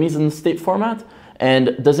 now enemies in the state format,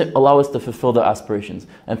 and doesn't allow us to fulfill the aspirations.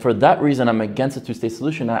 And for that reason, I'm against a two-state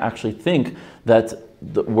solution. I actually think that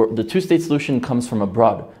the two-state solution comes from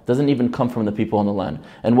abroad, doesn't even come from the people on the land.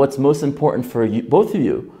 And what's most important for you, both of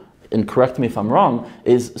you, and correct me if I'm wrong,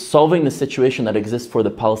 is solving the situation that exists for the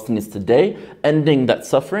Palestinians today, ending that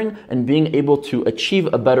suffering, and being able to achieve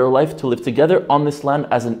a better life, to live together on this land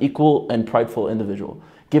as an equal and prideful individual.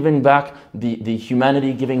 Giving back the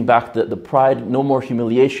humanity, giving back the pride, no more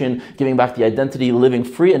humiliation, giving back the identity, living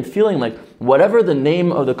free and feeling like whatever the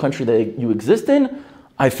name of the country that you exist in,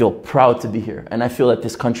 I feel proud to be here. And I feel that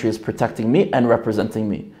this country is protecting me and representing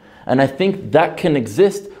me. And I think that can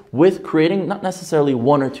exist with creating not necessarily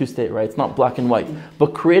one or two state, right? It's not black and white,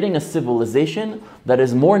 but creating a civilization that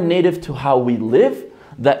is more native to how we live,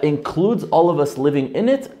 that includes all of us living in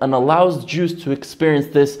it and allows Jews to experience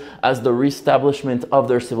this as the reestablishment of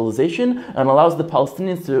their civilization, and allows the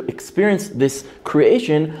Palestinians to experience this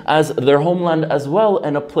creation as their homeland as well,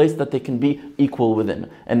 and a place that they can be equal within.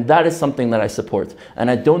 And that is something that I support. And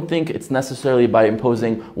I don't think it's necessarily by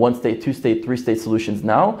imposing one state, two state, three state solutions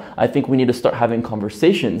now. I think we need to start having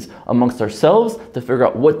conversations amongst ourselves to figure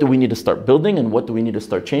out what do we need to start building and what do we need to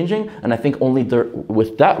start changing. And I think only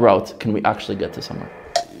with that route can we actually get to somewhere.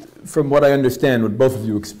 From what I understand, what both of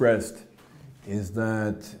you expressed is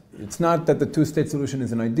that it's not that the two-state solution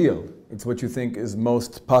is an ideal. It's what you think is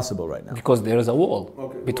most possible right now. Because there is a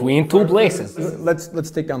wall between two places.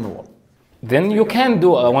 Let's take down the wall. Then you can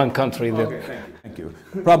do a one country. Okay, thank you.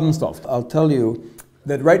 Problem solved. I'll tell you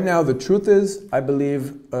that right now the truth is, I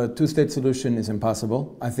believe a two-state solution is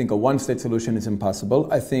impossible. I think a one-state solution is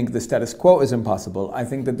impossible. I think the status quo is impossible. I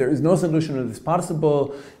think that there is no solution that is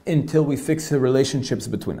possible until we fix the relationships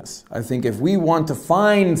between us. I think if we want to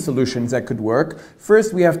find solutions that could work,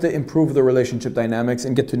 first we have to improve the relationship dynamics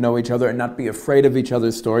and get to know each other and not be afraid of each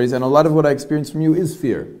other's stories. And a lot of what I experience from you is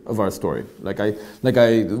fear of our story.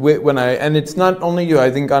 And it's not only you. I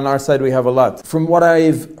think on our side we have a lot. From what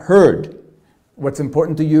I've heard, what's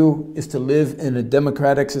important to you is to live in a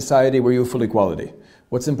democratic society where you have full equality.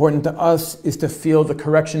 What's important to us is to feel the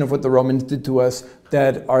correction of what the Romans did to us,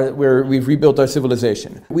 where we've rebuilt our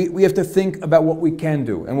civilization. We have to think about what we can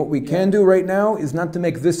do. And what we can do right now is not to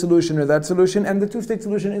make this solution or that solution. And the two-state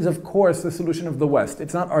solution is, of course, the solution of the West.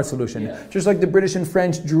 It's not our solution. Yeah. Just like the British and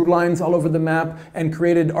French drew lines all over the map and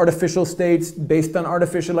created artificial states based on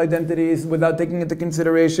artificial identities without taking into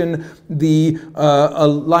consideration the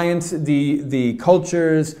alliance, the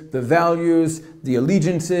cultures, the values, the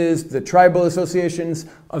allegiances, the tribal associations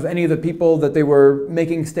of any of the people that they were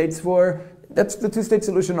making states for. That's the two-state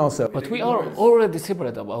solution also. But we are already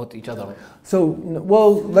separate about each other. So,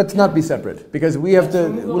 well, let's not be separate, because we have to,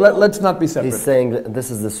 let's not be separate. He's saying that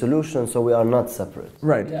this is the solution, so we are not separate.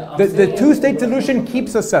 Right. Yeah, the two-state solution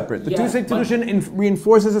keeps us separate. The two-state solution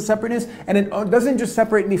reinforces a separateness, and it doesn't just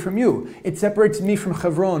separate me from you. It separates me from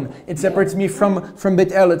Hebron. It separates me from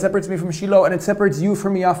Beit El. It separates me from Shiloh, and it separates you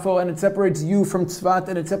from Yafo, and it separates you from Tzfat,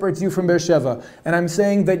 and it separates you from Beersheba. And I'm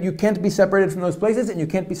saying that you can't be separated from those places, and you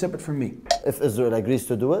can't be separate from me. If Israel agrees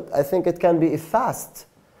to do it, I think it can be a fast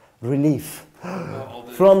relief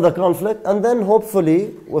from the conflict, and then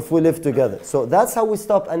hopefully if we live together. So that's how we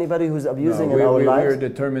stop anybody who's abusing in our lives. We're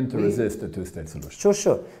determined to resist a two-state solution.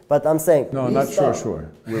 Sure. But I'm saying... No, not sure.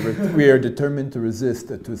 We are determined to resist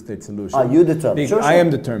a two-state solution. Are you determined? Sure. I am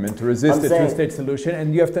determined to resist a two-state solution,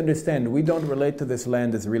 and you have to understand, we don't relate to this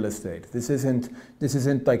land as real estate. This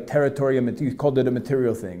isn't like territory, you called it a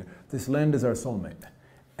material thing. This land is our soulmate.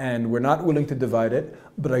 And we're not willing to divide it,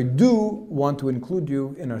 but I do want to include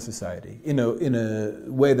you in our society in a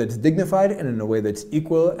way that's dignified and in a way that's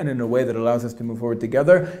equal and in a way that allows us to move forward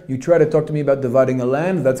together. You try to talk to me about dividing a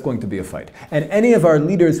land, that's going to be a fight. And any of our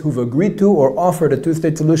leaders who've agreed to or offered a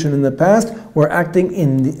two-state solution in the past were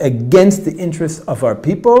acting against the interests of our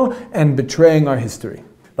people and betraying our history.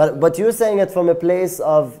 But you're saying it from a place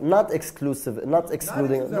of not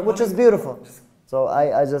excluding, which is beautiful. So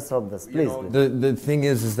I just hope this, please. The thing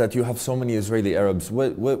is that you have so many Israeli Arabs.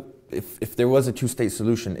 If there was a two-state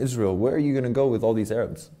solution, Israel, where are you going to go with all these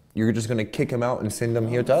Arabs? You're just going to kick them out and send them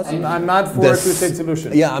here to us? I'm not for a two-state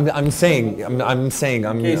solution. Yeah, I'm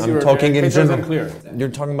talking in general. You're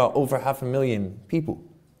talking about over 500,000 people.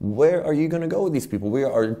 Where are you going to go with these people? We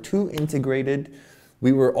are too integrated.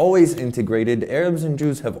 We were always integrated. Arabs and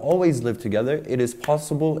Jews have always lived together. It is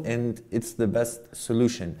possible, and it's the best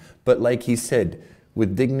solution. But like he said,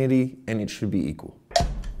 with dignity, and it should be equal.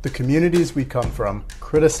 The communities we come from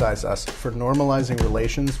criticize us for normalizing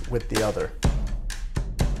relations with the other.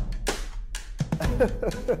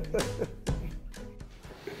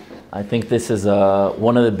 I think this is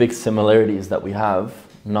one of the big similarities that we have,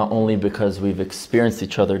 not only because we've experienced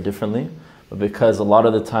each other differently, but because a lot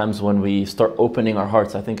of the times when we start opening our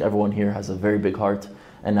hearts, I think everyone here has a very big heart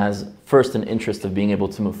and has first an interest of being able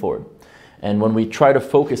to move forward. And when we try to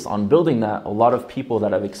focus on building that, a lot of people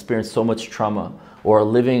that have experienced so much trauma or are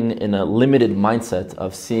living in a limited mindset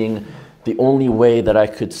of seeing the only way that I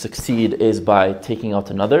could succeed is by taking out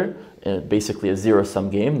another, basically a zero-sum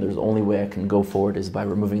game. There's the only way I can go forward is by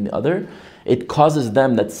removing the other. It causes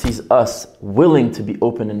them that sees us willing to be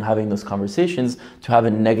open and having those conversations to have a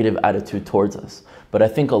negative attitude towards us. But I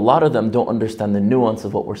think a lot of them don't understand the nuance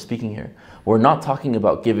of what we're speaking here. We're not talking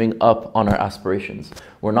about giving up on our aspirations.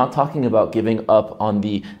 We're not talking about giving up on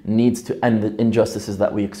the needs to end the injustices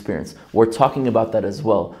that we experience. We're talking about that as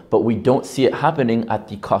well, but we don't see it happening at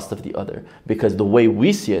the cost of the other. Because the way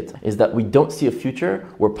we see it is that we don't see a future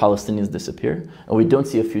where Palestinians disappear, and we don't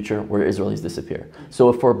see a future where Israelis disappear. So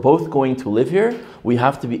if we're both going to live here, we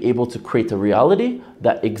have to be able to create a reality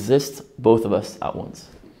that exists both of us at once.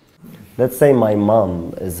 Let's say my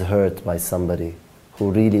mom is hurt by somebody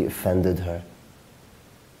who really offended her.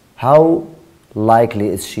 How likely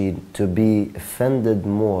is she to be offended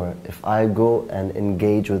more if I go and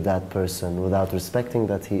engage with that person without respecting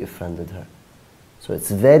that he offended her? So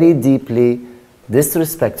it's very deeply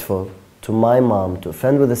disrespectful to my mom to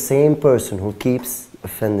offend with the same person who keeps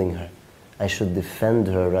offending her. I should defend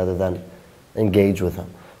her rather than engage with her.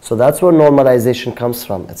 So that's where normalization comes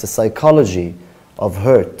from. It's a psychology of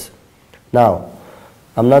hurt. Now,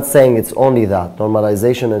 I'm not saying it's only that.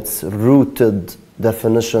 Normalization, it's rooted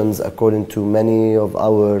definitions according to many of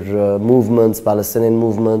our movements, Palestinian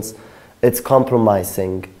movements. It's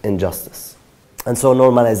compromising injustice. And so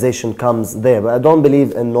normalization comes there. But I don't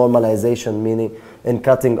believe in normalization, meaning in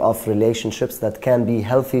cutting off relationships that can be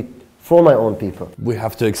healthy for my own people. We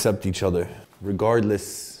have to accept each other. Regardless,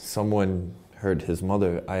 someone hurt his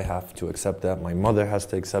mother, I have to accept that. My mother has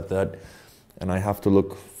to accept that. And I have to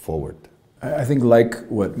look forward. I think like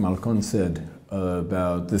what Malcolm said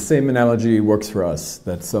about the same analogy works for us,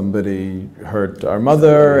 that somebody hurt our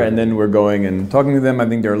mother and then we're going and talking to them. I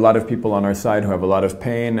think there are a lot of people on our side who have a lot of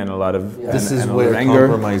pain and a lot of This is where anger.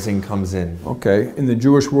 compromising comes in. Okay, in the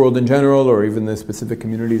Jewish world in general, or even the specific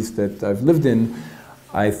communities that I've lived in,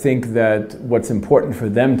 I think that what's important for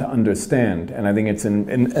them to understand, and I think it's a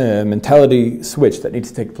mentality switch that needs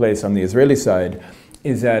to take place on the Israeli side,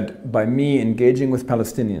 is that by me engaging with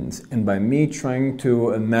Palestinians and by me trying to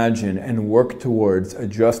imagine and work towards a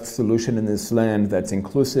just solution in this land that's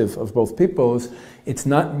inclusive of both peoples, it's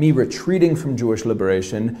not me retreating from Jewish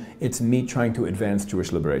liberation, it's me trying to advance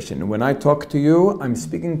Jewish liberation. And when I talk to you, I'm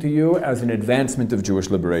speaking to you as an advancement of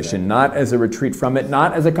Jewish liberation, not as a retreat from it,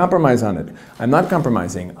 not as a compromise on it. I'm not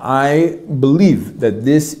compromising. I believe that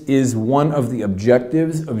this is one of the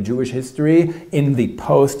objectives of Jewish history in the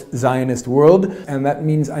post-Zionist world, and that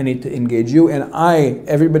means I need to engage you, and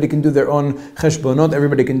everybody can do their own cheshbonot,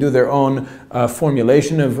 everybody can do their own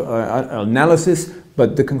formulation of analysis,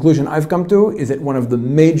 but the conclusion I've come to is that one of the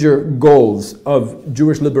major goals of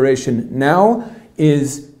Jewish liberation now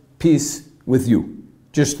is peace with you.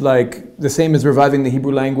 Just like the same as reviving the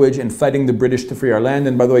Hebrew language and fighting the British to free our land.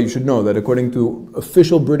 And by the way, you should know that according to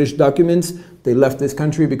official British documents, they left this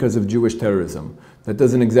country because of Jewish terrorism. That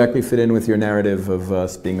doesn't exactly fit in with your narrative of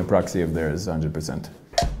us being a proxy of theirs 100%.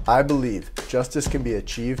 I believe justice can be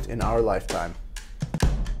achieved in our lifetime.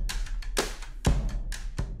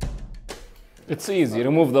 It's easy.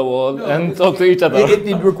 Remove the wall and talk to each other.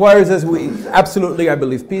 It requires us, absolutely, I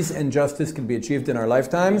believe peace and justice can be achieved in our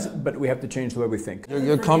lifetimes, but we have to change the way we think.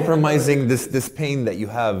 You're compromising this pain that you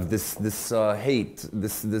have, this hate,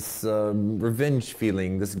 this revenge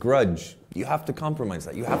feeling, this grudge. You have to compromise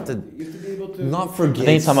that. You have to be able to not forget. I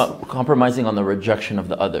think it's about compromising on the rejection of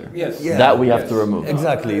the other. Yes. Yeah. That we have to remove.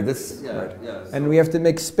 Exactly. And we have to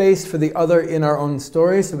make space for the other in our own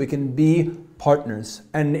story so we can be partners.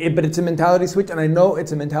 But it's a mentality switch, and I know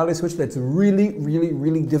it's a mentality switch that's really, really,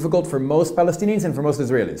 really difficult for most Palestinians and for most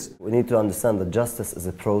Israelis. We need to understand that justice is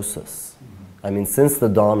a process. I mean, since the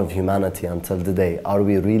dawn of humanity until today, are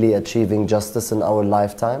we really achieving justice in our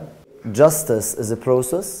lifetime? Justice is a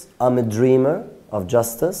process. I'm a dreamer of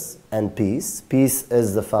justice and peace. Peace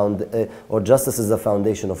is justice is the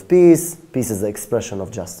foundation of peace. Peace is the expression of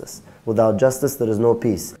justice. Without justice, there is no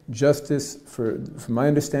peace. Justice, from my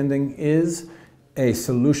understanding, is a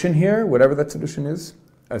solution here, whatever that solution is,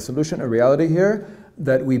 a reality here,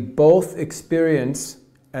 that we both experience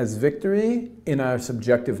as victory in our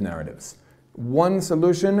subjective narratives. One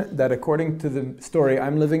solution that, according to the story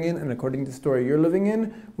I'm living in and according to the story you're living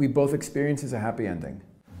in, we both experience as a happy ending.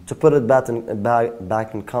 To put it back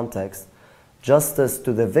in context, justice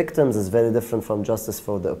to the victims is very different from justice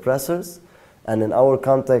for the oppressors. And in our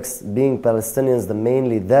context, being Palestinians,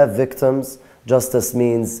 mainly their victims, justice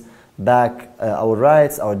means back our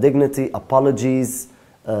rights, our dignity, apologies,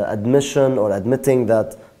 admission or admitting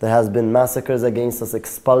that there has been massacres against us,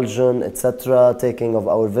 expulsion, etc., taking of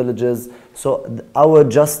our villages. So our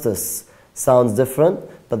justice sounds different,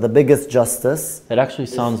 but the biggest justice... It actually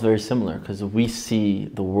sounds very similar because we see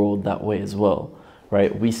the world that way as well,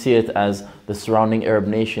 right? We see it as the surrounding Arab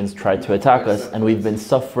nations tried to attack us and we've been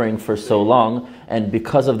suffering for so long, And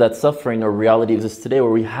because of that suffering, a reality exists today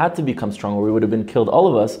where we had to become strong, or we would have been killed, all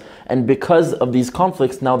of us. And because of these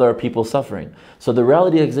conflicts, now there are people suffering. So the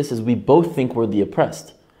reality that exists is we both think we're the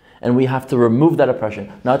oppressed. And we have to remove that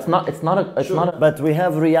oppression. Now it's not a But we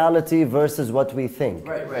have reality versus what we think.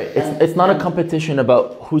 Right. It's not a competition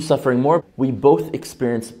about who's suffering more. We both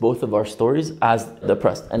experience both of our stories as the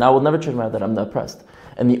oppressed. And I will never change my mind that I'm the oppressed.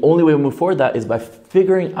 And the only way we move forward that is by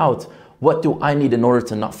figuring out, what do I need in order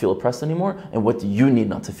to not feel oppressed anymore? And what do you need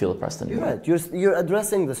not to feel oppressed anymore? You're right. You're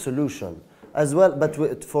addressing the solution as well.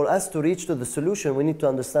 But for us to reach to the solution, we need to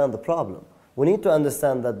understand the problem. We need to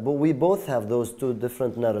understand that we both have those two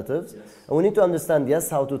different narratives. Yes. And we need to understand, yes,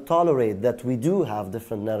 how to tolerate that we do have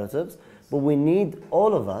different narratives. But we need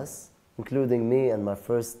all of us, including me and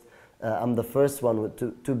I'm the first one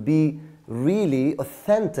to be really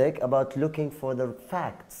authentic about looking for the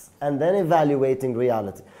facts and then evaluating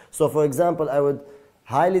reality. So for example, I would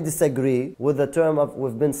highly disagree with the term of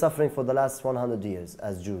we've been suffering for the last 100 years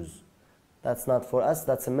as Jews. That's not for us,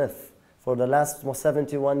 that's a myth. For the last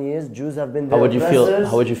 71 years, Jews have been there. How would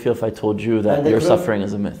you feel if I told you that your suffering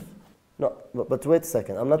is a myth? No, but wait a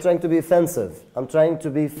second. I'm not trying to be offensive. I'm trying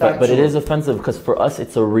to be factual. But it is offensive because for us,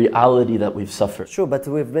 it's a reality that we've suffered. Sure, but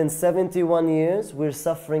we've been 71 years. We're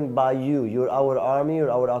suffering by you. You're our army.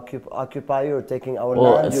 You're our occupier. You're taking our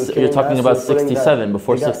land. You're talking about 67.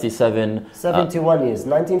 Before 67. 71 years.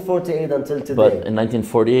 1948 until today. But in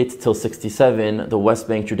 1948 till 67, the West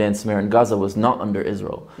Bank, Judea and Samaria, and Gaza was not under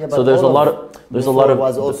Israel. Yeah, so there's a lot of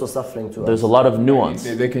was also suffering to us. There's a lot of nuance.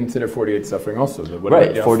 They consider 48 suffering also.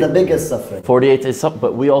 Right. It's the biggest suffering. 48 is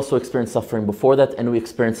but we also experienced suffering before that, and we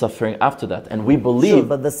experienced suffering after that, and we believe. Sure,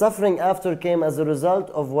 but the suffering after came as a result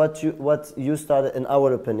of what you started, in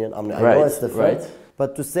our opinion. I know it's different,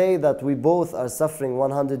 but to say that we both are suffering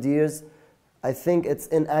 100 years, I think it's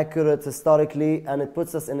inaccurate historically, and it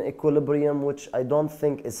puts us in equilibrium, which I don't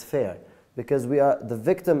think is fair, because the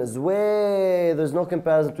victim is there's no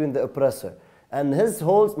comparison between the oppressor, and his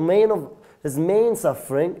main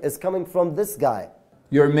suffering is coming from this guy.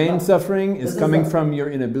 Your main suffering is coming from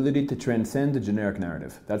your inability to transcend the generic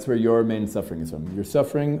narrative. That's where your main suffering is from. You're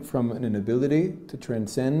suffering from an inability to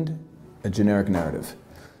transcend a generic narrative.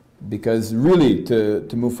 Because really,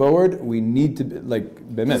 to move forward, we need to,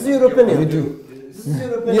 This is your opinion.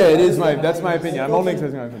 Yeah, that's my opinion. I'm only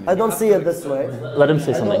expressing my opinion. I don't see it this way. Let him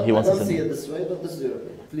say something. He wants to say something. I don't see it this way, but this is your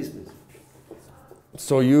opinion. Please.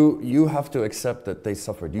 So you have to accept that they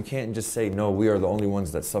suffered. You can't just say, no, we are the only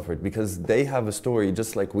ones that suffered, because they have a story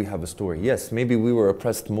just like we have a story. Yes, maybe we were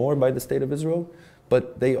oppressed more by the state of Israel,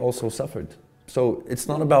 but they also suffered. So it's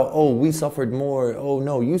not about, oh, we suffered more, oh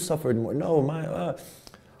no, you suffered more. No,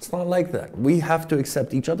 it's not like that. We have to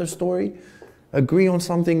accept each other's story, agree on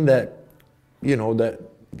something that, that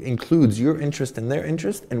includes your interest and their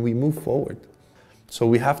interest, and we move forward. So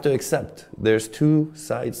we have to accept there's two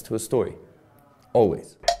sides to a story.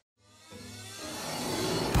 Always.